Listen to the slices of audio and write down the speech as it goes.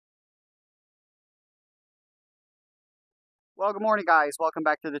Well, good morning, guys. Welcome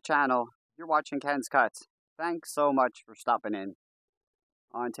back to the channel. You're watching Ken's Cuts. Thanks so much for stopping in.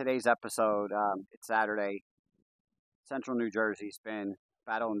 On today's episode, it's Saturday. Central New Jersey's been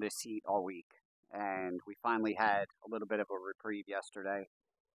battling this heat all week, and we finally had a little bit of a reprieve yesterday.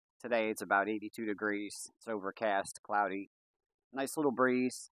 Today it's about 82 degrees. It's overcast, cloudy. Nice little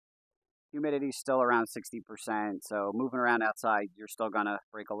breeze. Humidity's still around 60%, so moving around outside, you're still going to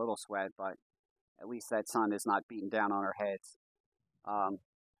break a little sweat, but at least that sun is not beating down on our heads.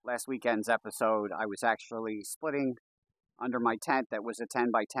 Last weekend's episode, I was actually splitting under my tent that was a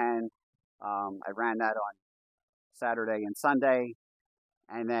 10 by 10. I ran that on Saturday and Sunday.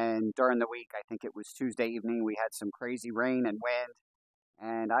 And then during the week, I think it was Tuesday evening, we had some crazy rain and wind,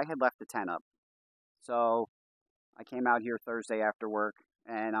 and I had left the tent up. So I came out here Thursday after work,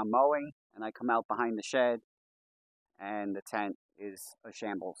 and I'm mowing, and I come out behind the shed, and the tent is a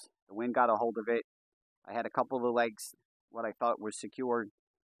shambles. The wind got a hold of it. I had a couple of the legs, what I thought was secured,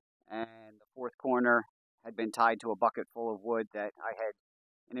 and the fourth corner had been tied to a bucket full of wood that I had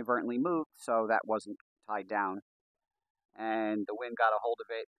inadvertently moved, so that wasn't tied down. And the wind got a hold of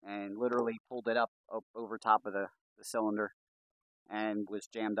it and literally pulled it up over top of the cylinder and was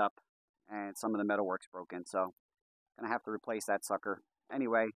jammed up, and some of the metalwork's broken, so I'm gonna have to replace that sucker.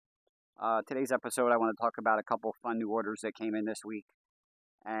 Anyway, today's episode I want to talk about a couple fun new orders that came in this week,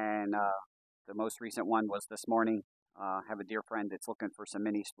 and the most recent one was this morning. I have a dear friend that's looking for some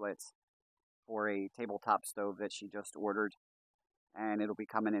mini splits for a tabletop stove that she just ordered, and it'll be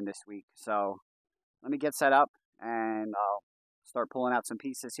coming in this week. So let me get set up, and I'll start pulling out some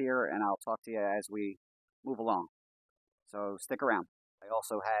pieces here, and I'll talk to you as we move along. So stick around. I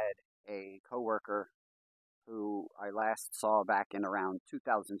also had a coworker who I last saw back in around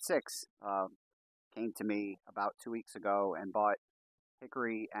 2006, came to me about 2 weeks ago and bought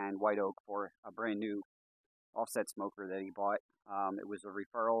hickory and white oak for a brand new offset smoker that he bought. It was a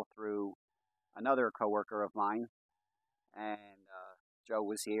referral through another coworker of mine, and Joe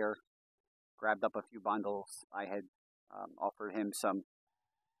was here, grabbed up a few bundles. I had offered him some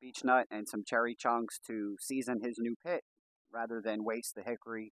beech nut and some cherry chunks to season his new pit rather than waste the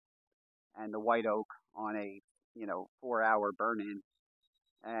hickory and the white oak on a 4-hour burn-in.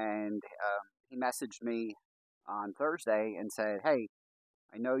 And he messaged me on Thursday and said, "Hey,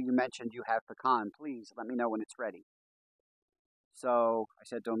 I know you mentioned you have pecan. Please let me know when it's ready." So I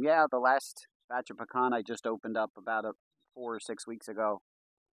said to him, "Yeah, the last batch of pecan I just opened up about 4 or 6 weeks ago.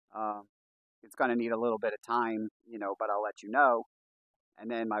 It's going to need a little bit of time, but I'll let you know." And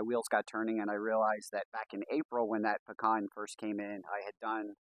then my wheels got turning, and I realized that back in April when that pecan first came in, I had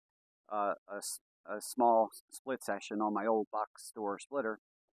done a small split session on my old box store splitter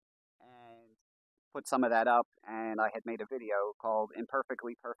and put some of that up, and I had made a video called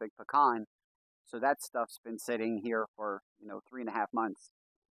Imperfectly Perfect Pecan. So that stuff's been sitting here for 3.5 months,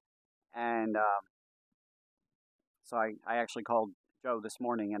 and so I actually called Joe this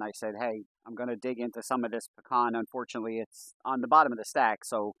morning and I said, "Hey, I'm going to dig into some of this pecan. Unfortunately, it's on the bottom of the stack,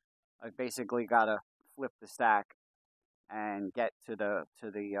 so I've basically got to flip the stack and get to the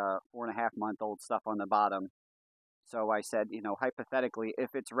 4.5-month-old stuff on the bottom." So I said, hypothetically,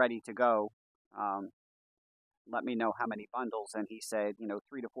 if it's ready to go, let me know how many bundles. And he said,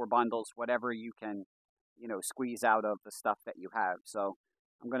 3 to 4 bundles, whatever you can, squeeze out of the stuff that you have. So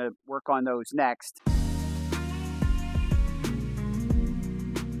I'm going to work on those next.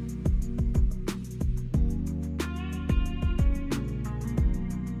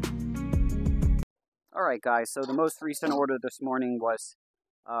 All right, guys, so the most recent order this morning was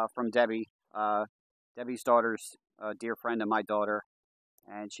from Debbie. Debbie's daughter's a dear friend of my daughter,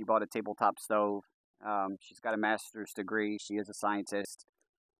 and she bought a tabletop stove. She's got a master's degree. She is a scientist.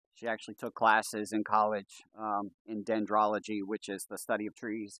 She actually took classes in college in dendrology, which is the study of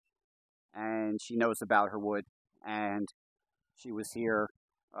trees, and she knows about her wood. And she was here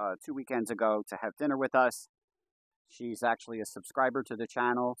 2 weekends ago to have dinner with us. She's actually a subscriber to the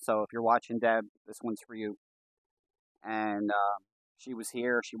channel, so if you're watching, Deb, this one's for you. And she was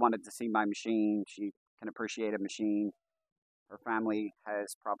here. She wanted to see my machine. She can appreciate a machine. Her family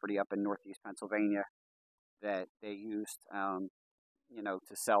has property up in Northeast Pennsylvania that they used,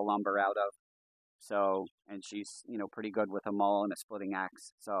 to sell lumber out of. So, and she's, pretty good with a maul and a splitting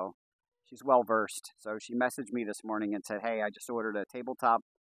axe. So she's well versed. So she messaged me this morning and said, "Hey, I just ordered a tabletop.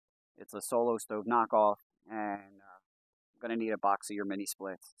 It's a solo stove knockoff, and I'm going to need a box of your mini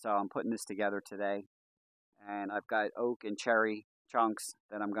splits." So I'm putting this together today. And I've got oak and cherry chunks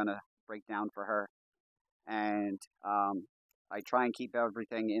that I'm going to break down for her. And I try and keep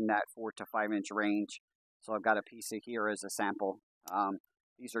everything in that 4 to 5 inch range. So I've got a piece of here as a sample.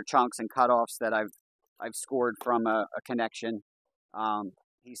 These are chunks and cutoffs that I've I've scored from a connection.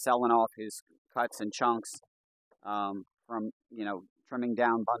 He's selling off his cuts and chunks from, you know, trimming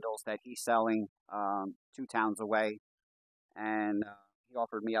down bundles that he's selling 2 towns away. And he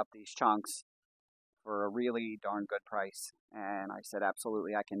offered me up these chunks for a really darn good price. And I said,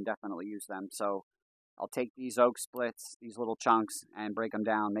 absolutely, I can definitely use them. So I'll take these oak splits, these little chunks, and break them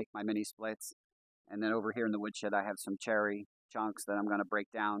down, make my mini splits. And then over here in the woodshed, I have some cherry chunks that I'm going to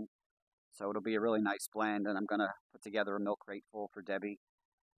break down. So it'll be a really nice blend, and I'm going to put together a milk crate full for Debbie.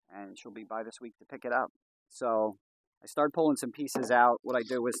 And she'll be by this week to pick it up. So I start pulling some pieces out. What I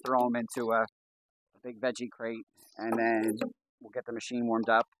do is throw them into a big veggie crate, and then we'll get the machine warmed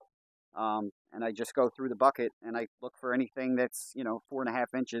up. And I just go through the bucket, and I look for anything that's, you know,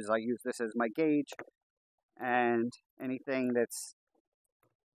 4.5 inches. I use this as my gauge. And anything that's,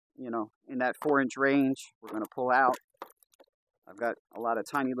 you know, in that 4-inch range, we're going to pull out. I've got a lot of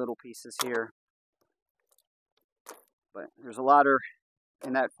tiny little pieces here, but there's a lot are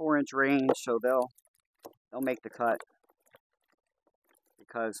in that 4-inch range, so they'll make the cut.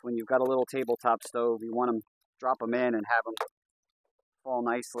 Because when you've got a little tabletop stove, you want them, drop them in and have them fall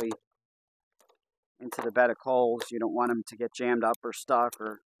nicely into the bed of coals. You don't want them to get jammed up or stuck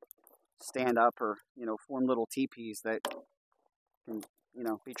or stand up or, you know, form little teepees that can, you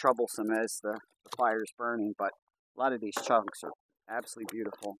know, be troublesome as the fire's burning. But a lot of these chunks are absolutely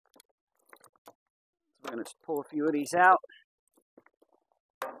beautiful. So we're going to pull a few of these out,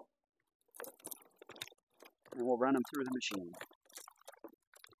 and we'll run them through the machine.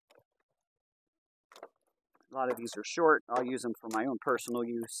 A lot of these are short. I'll use them for my own personal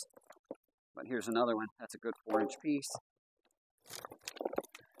use. But here's another one. That's a good 4-inch piece.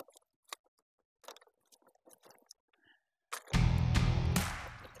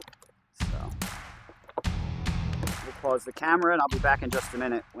 We'll pause the camera, and I'll be back in just a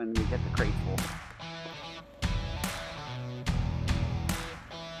minute when we get the crate full.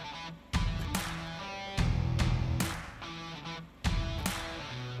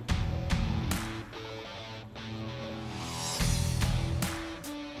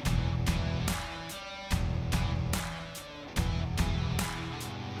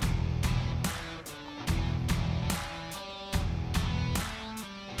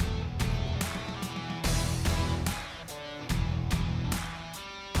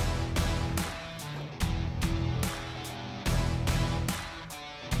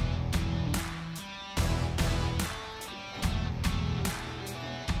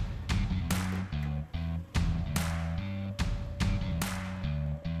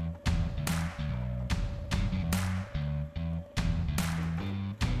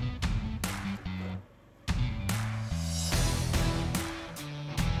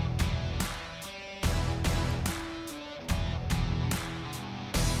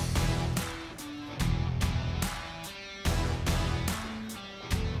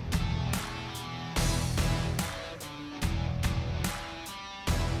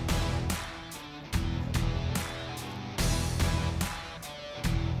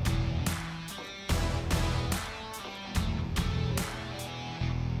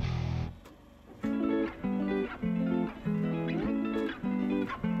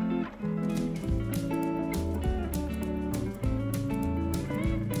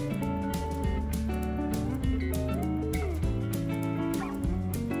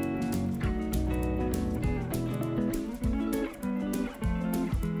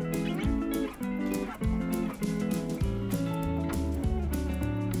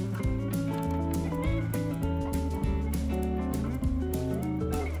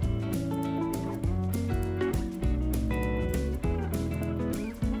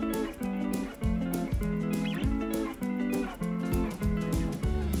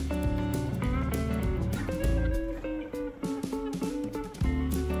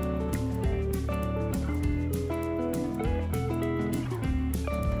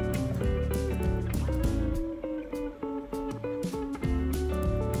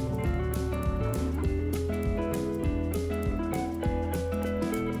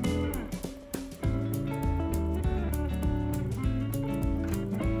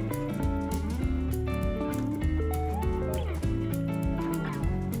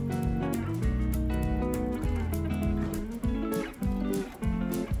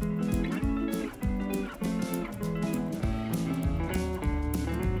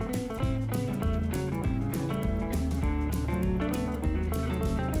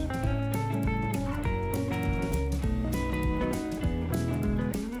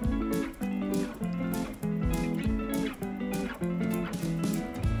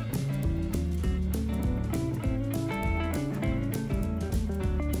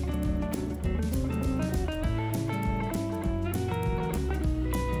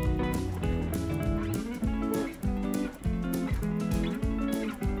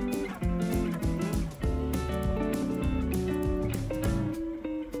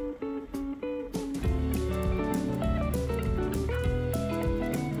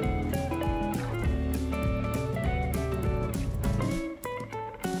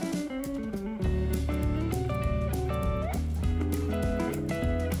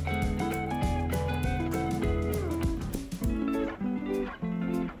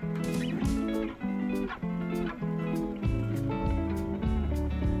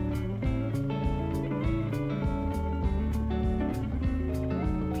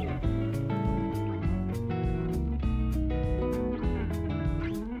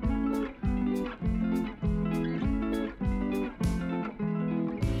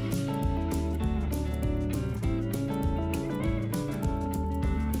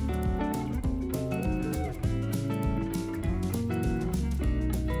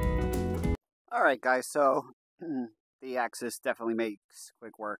 Alright guys, so the Axis definitely makes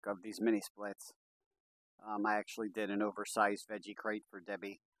quick work of these mini splits. I actually did an oversized veggie crate for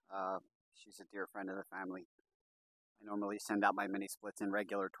Debbie. She's a dear friend of the family. I normally send out my mini splits in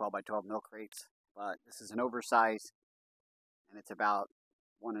regular 12 by 12 milk crates, but this is an oversized, and it's about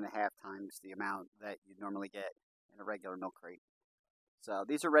 1.5 times the amount that you'd normally get in a regular milk crate. So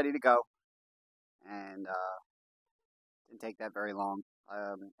these are ready to go, and didn't take that very long.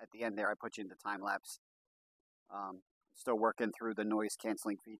 At the end there, I put you into time lapse. Still working through the noise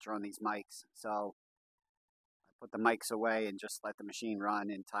canceling feature on these mics, so I put the mics away and just let the machine run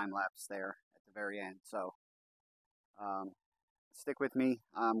in time lapse there at the very end. So stick with me.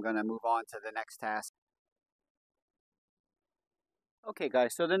 I'm going to move on to the next task. Okay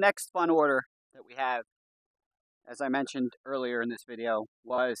guys, so the next fun order that we have, as I mentioned earlier in this video,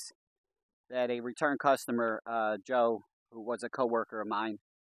 was that a return customer, Joe, who was a coworker of mine,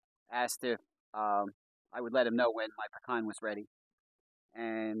 asked if I would let him know when my pecan was ready.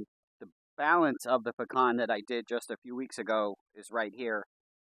 And the balance of the pecan that I did just a few weeks ago is right here.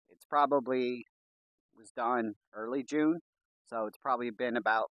 It's probably was done early June, so it's probably been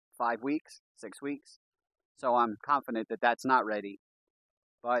about 5 weeks, 6 weeks. So I'm confident that that's not ready.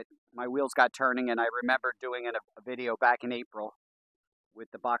 But my wheels got turning, and I remember doing a video back in April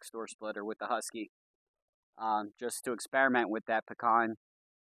with the box store splitter with the Husky, just to experiment with that pecan.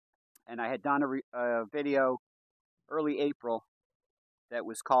 And I had done a video early April that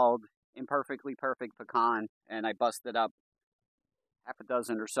was called Imperfectly Perfect Pecan, and I busted up half a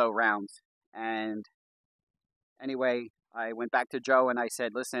dozen or so rounds. And anyway, I went back to Joe and I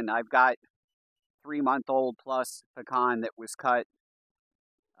said, listen, I've got 3-month-old plus pecan that was cut.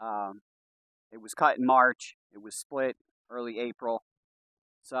 It was cut in March. It was split early April.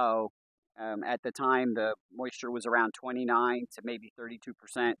 So at the time, the moisture was around 29 to maybe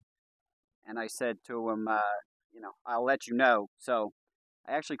 32%. And I said to him, I'll let you know. So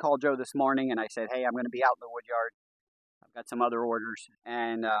I actually called Joe this morning and I said, hey, I'm going to be out in the wood yard. I've got some other orders.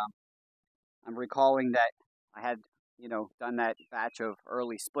 And I'm recalling that I had, done that batch of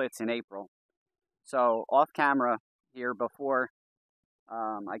early splits in April. So off camera here before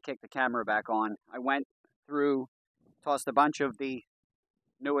I kicked the camera back on, I went through, tossed a bunch of the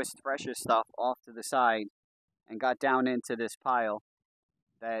newest, freshest stuff off to the side and got down into this pile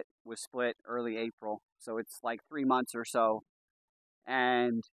that was split early April. So it's like 3 months or so.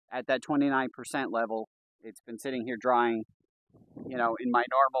 And at that 29% level, it's been sitting here drying, in my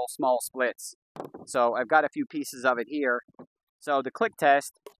normal small splits. So I've got a few pieces of it here. So the click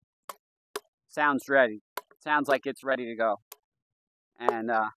test sounds ready. Sounds like it's ready to go. And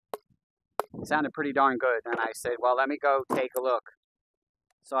it sounded pretty darn good. And I said, well, let me go take a look.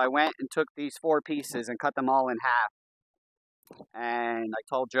 So I went and took these 4 pieces and cut them all in half. And I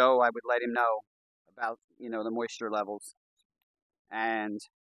told Joe I would let him know about, the moisture levels. And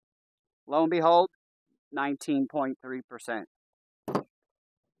lo and behold, 19.3%.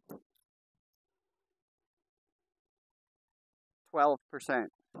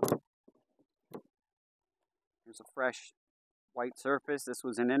 12%. Here's a fresh white surface. This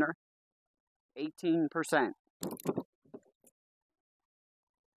was an inner. 18%.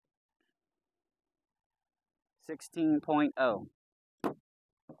 16.0.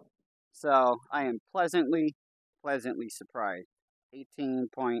 So I am pleasantly surprised.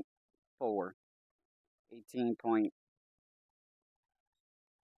 18.4. 18.8.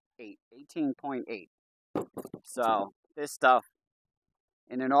 18.8. So this stuff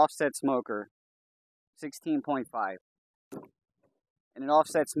in an offset smoker, 16.5. In an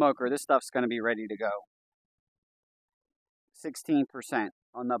offset smoker, this stuff's going to be ready to go. 16%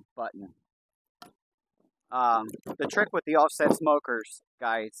 on the button. The trick with the offset smokers,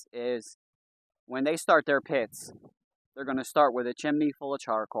 guys, is when they start their pits, they're going to start with a chimney full of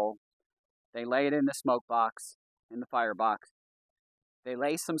charcoal. They lay it in the smoke box, in the firebox. They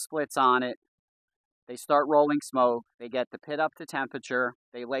lay some splits on it. They start rolling smoke. They get the pit up to temperature.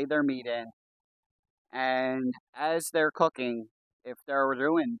 They lay their meat in. And as they're cooking, if they're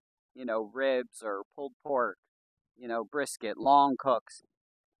doing, ribs or pulled pork, brisket, long cooks,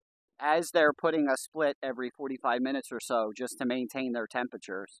 as they're putting a split every 45 minutes or so just to maintain their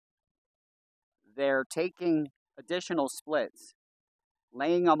temperatures, they're taking additional splits,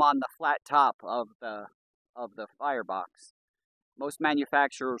 laying them on the flat top of the firebox. Most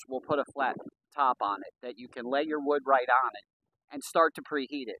manufacturers will put a flat top on it that you can lay your wood right on it and start to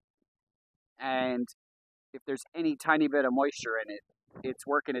preheat it. And if there's any tiny bit of moisture in it, it's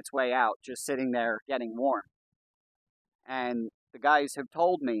working its way out, just sitting there getting warm. And the guys have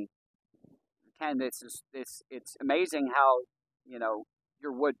told me, Ken, it's amazing how,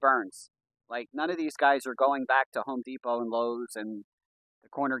 your wood burns. Like, none of these guys are going back to Home Depot and Lowe's and the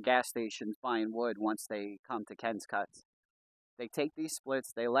corner gas stations buying wood once they come to Ken's Cuts. They take these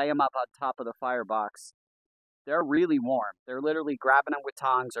splits, they lay them up on top of the firebox. They're really warm. They're literally grabbing them with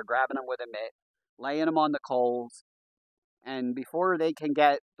tongs or grabbing them with a mitt, laying them on the coals, and before they can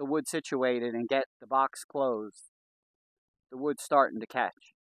get the wood situated and get the box closed, the wood's starting to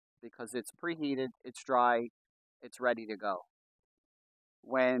catch because it's preheated, it's dry, it's ready to go.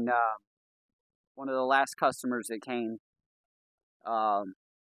 When one of the last customers that came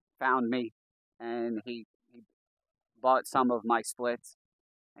found me, and he bought some of my splits,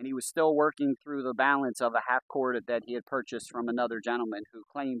 and he was still working through the balance of a half cord that he had purchased from another gentleman who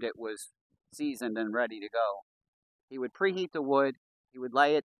claimed it was seasoned and ready to go. He would preheat the wood, he would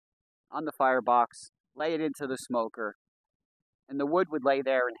lay it on the firebox, lay it into the smoker, and the wood would lay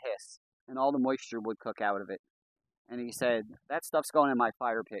there and hiss, and all the moisture would cook out of it. And he said, "That stuff's going in my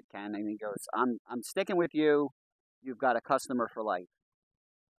fire pit, Ken." And he goes, I'm sticking with you. You've got a customer for life."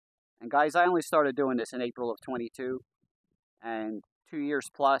 And guys, I only started doing this in April of 22, and 2 years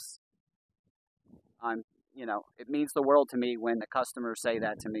plus. It means the world to me when the customers say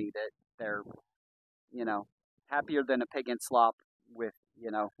that to me, that they're, happier than a pig in slop with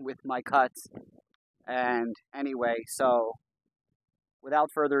my cuts. And anyway, so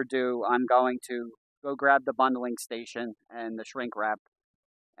without further ado, I'm going to go grab the bundling station and the shrink wrap.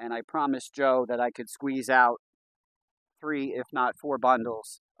 And I promised Joe that I could squeeze out 3, if not 4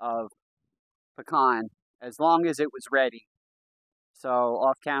 bundles of pecan as long as it was ready. So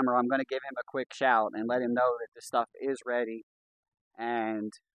off camera, I'm going to give him a quick shout and let him know that this stuff is ready.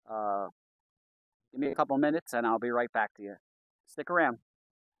 And give me a couple minutes and I'll be right back to you. Stick around.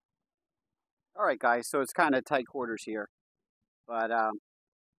 All right, guys, so it's kind of tight quarters here, but I'm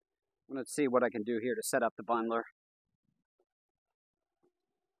going to see what I can do here to set up the bundler.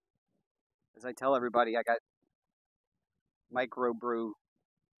 As I tell everybody, I got microbrew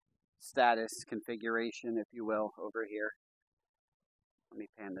status configuration, if you will, over here. Let me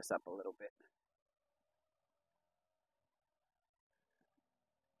pan this up a little bit.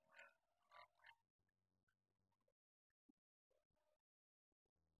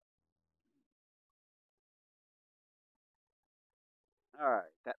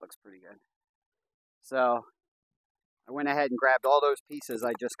 Alright, that looks pretty good. So, I went ahead and grabbed all those pieces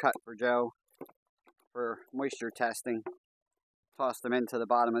I just cut for Joe for moisture testing. Tossed them into the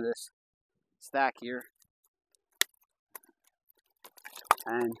bottom of this stack here.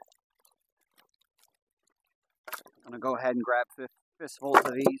 And I'm going to go ahead and grab fistfuls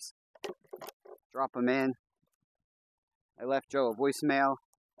of these. Drop them in. I left Joe a voicemail.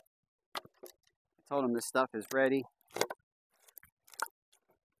 I told him this stuff is ready.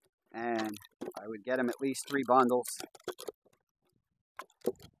 And I would get him at least 3 bundles.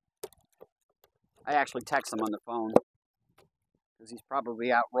 I actually text him on the phone because he's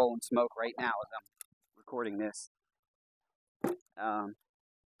probably out rolling smoke right now as I'm recording this.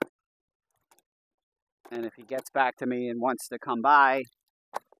 And if he gets back to me and wants to come by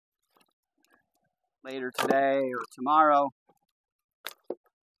later today or tomorrow,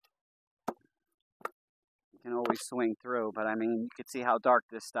 you can always swing through. But I mean, you can see how dark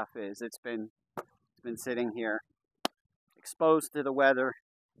this stuff is. It's been sitting here, exposed to the weather,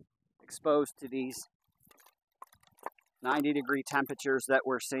 exposed to these 90-degree temperatures that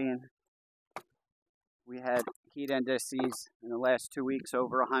we're seeing. We had heat indices in the last 2 weeks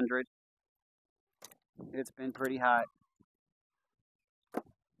over 100. It's been pretty hot.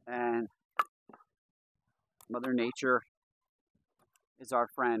 And Mother Nature is our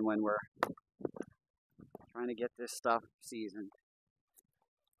friend when we're trying to get this stuff seasoned.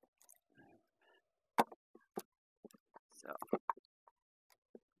 So,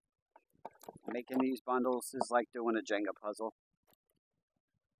 making these bundles is like doing a Jenga puzzle.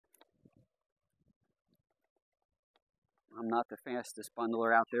 I'm not the fastest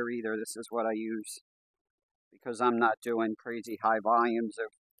bundler out there either. This is what I use because I'm not doing crazy high volumes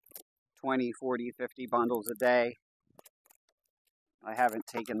of 20, 40, 50 bundles a day. I haven't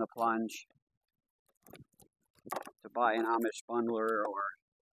taken the plunge to buy an Amish bundler or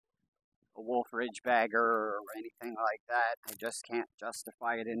a Wolf Ridge bagger or anything like that. I just can't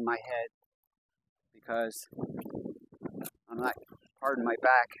justify it in my head because I'm not, pardon my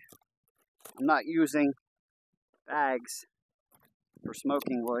back, I'm not using bags for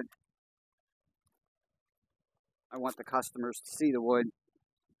smoking wood. I want the customers to see the wood,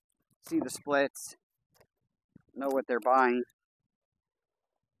 see the splits, know what they're buying.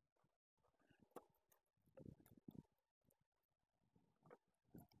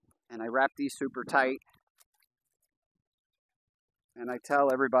 And I wrap these super tight. And I tell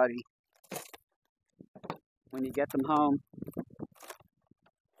everybody, when you get them home,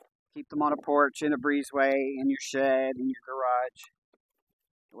 keep them on a porch, in a breezeway, in your shed, in your garage.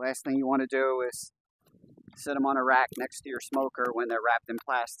 The last thing you want to do is sit them on a rack next to your smoker when they're wrapped in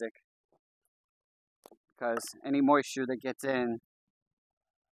plastic, because any moisture that gets in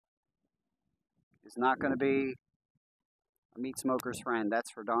is not going to be a meat smoker's friend.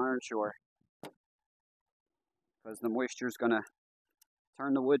 That's for darn sure, because the moisture is going to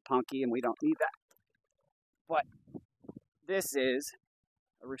turn the wood punky, and we don't need that. But this is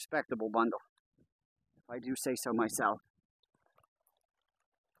a respectable bundle, if I do say so myself.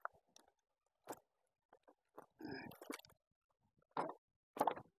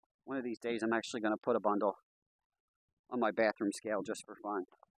 One of these days I'm actually going to put a bundle on my bathroom scale just for fun.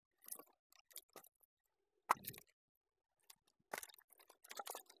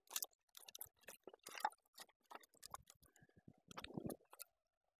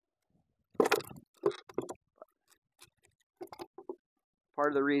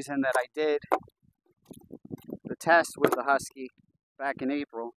 Part of the reason that I did the test with the Husky back in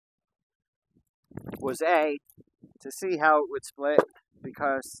April was A, to see how it would split,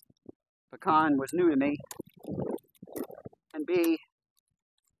 because Pecan was new to me, and B,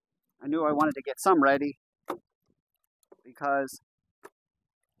 I knew I wanted to get some ready because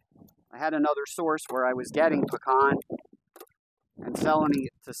I had another source where I was getting Pecan and selling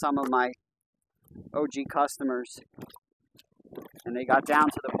it to some of my OG customers, and they got down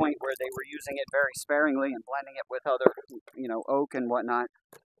to the point where they were using it very sparingly and blending it with other, oak and whatnot,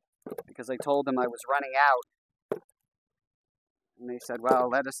 because I told them I was running out. And they said, well,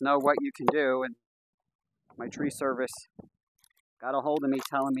 let us know what you can do. And my tree service got a hold of me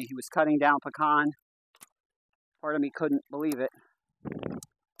telling me he was cutting down Pecan. Part of me couldn't believe it.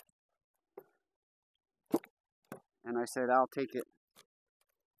 And I said, I'll take it.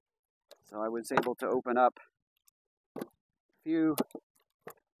 So I was able to open up a few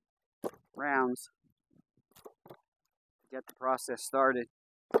rounds to get the process started.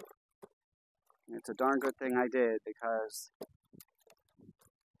 And it's a darn good thing I did, because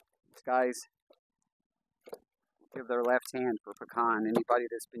these guys give their left hand for Pecan, anybody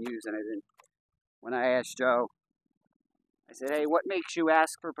that's been using it. And when I asked Joe, I said, hey, what makes you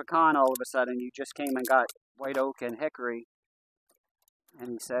ask for Pecan all of a sudden? You just came and got white oak and hickory. And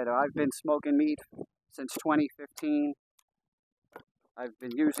he said, oh, I've been smoking meat since 2015. I've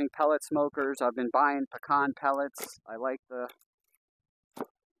been using pellet smokers. I've been buying Pecan pellets. I like the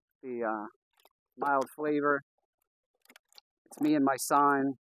mild flavor. It's me and my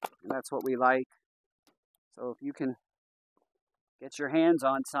son, and that's what we like. So if you can get your hands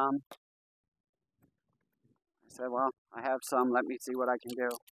on some. I said, well, I have some. Let me see what I can do.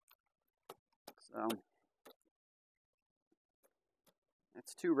 So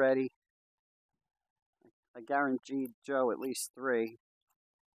that's 2 ready. I guaranteed Joe at least 3.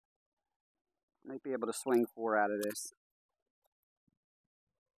 Might be able to swing 4 out of this.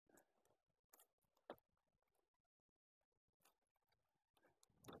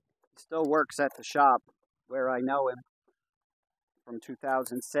 He still works at the shop where I know him from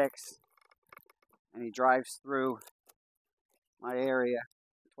 2006, and he drives through my area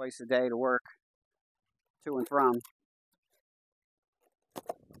twice a day to work, to and from.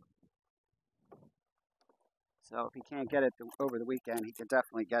 So if he can't get it over the weekend, he can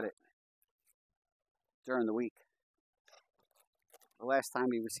definitely get it during the week. The last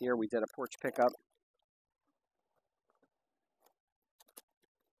time he was here, we did a porch pickup.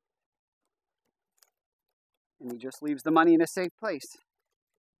 And he just leaves the money in a safe place.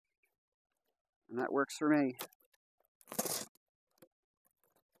 And that works for me.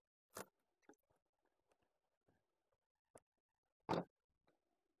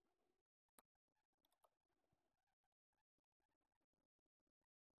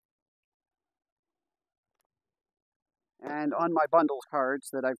 And on my bundles cards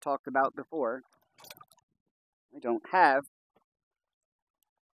that I've talked about before, I don't have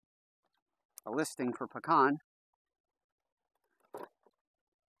a listing for Pecan.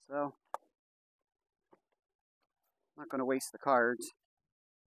 So I'm not going to waste the cards.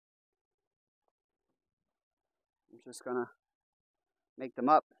 I'm just going to make them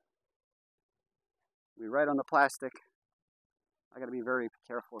up. Be right on the plastic. I got to be very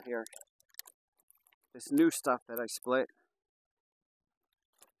careful here. This new stuff that I split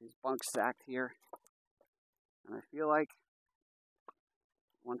is bunk stacked here, and I feel like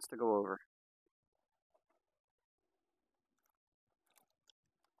it wants to go over.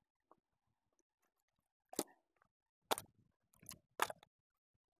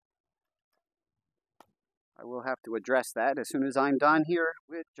 I will have to address that as soon as I'm done here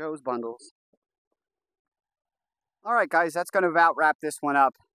with Joe's bundles. Alright guys, that's going to about wrap this one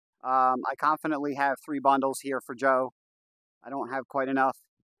up. I confidently have 3 bundles here for Joe. I don't have quite enough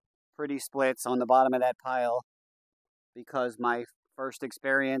pretty splits on the bottom of that pile because my first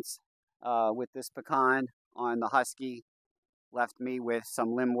experience with this pecan on the Husky left me with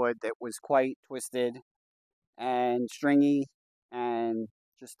some limbwood that was quite twisted and stringy and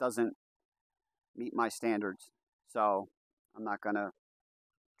just doesn't meet my standards. So I'm not going to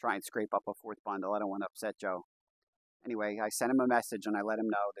try and scrape up a 4th bundle. I don't want to upset Joe. Anyway, I sent him a message and I let him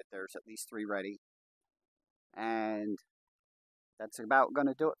know that there's at least 3 ready. And that's about going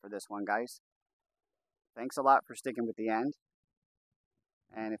to do it for this one, guys. Thanks a lot for sticking with the end.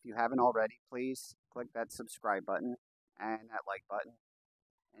 And if you haven't already, please click that subscribe button and that like button.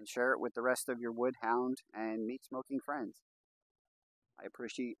 And share it with the rest of your woodhound and meat smoking friends. I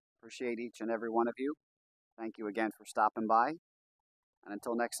appreciate each and every one of you. Thank you again for stopping by. And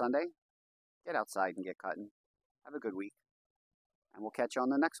until next Sunday, get outside and get cutting. Have a good week. And we'll catch you on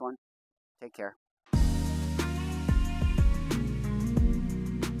the next one. Take care.